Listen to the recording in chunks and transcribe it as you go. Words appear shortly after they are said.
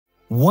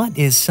What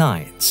is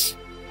science?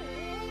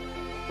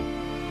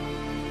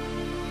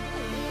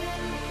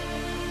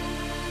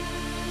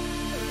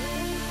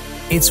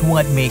 It's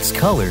what makes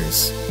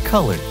colors,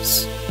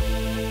 colors.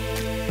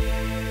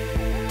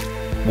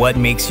 What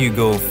makes you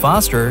go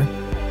faster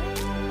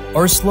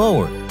or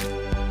slower?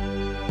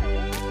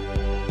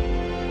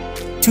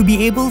 To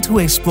be able to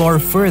explore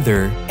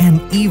further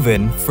and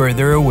even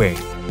further away.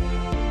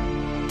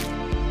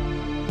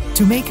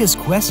 To make us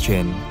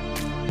question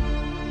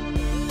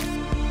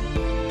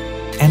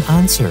and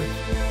answer.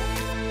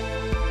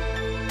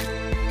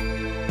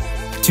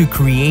 To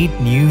create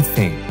new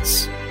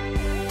things.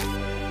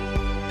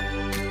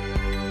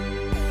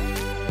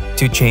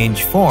 To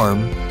change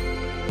form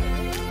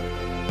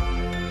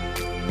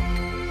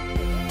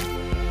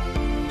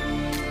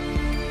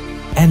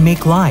and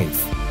make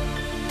life.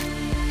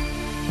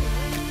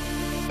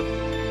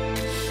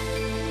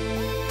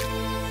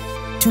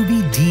 To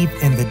be deep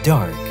in the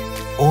dark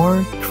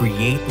or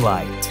create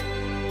light.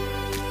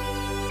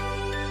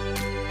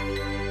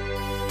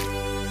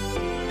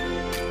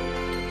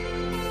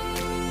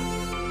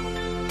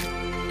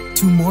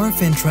 To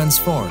morph and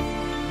transform.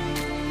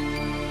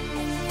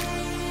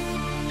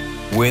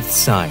 With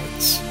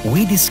science,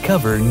 we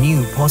discover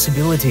new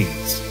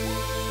possibilities.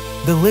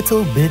 The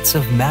little bits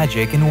of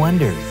magic and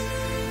wonder,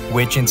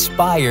 which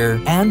inspire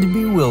and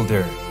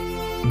bewilder.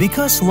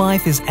 Because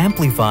life is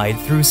amplified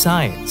through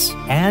science,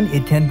 and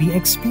it can be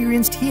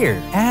experienced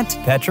here at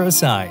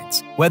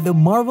Petrosains, where the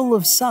marvel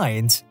of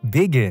science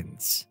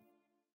begins.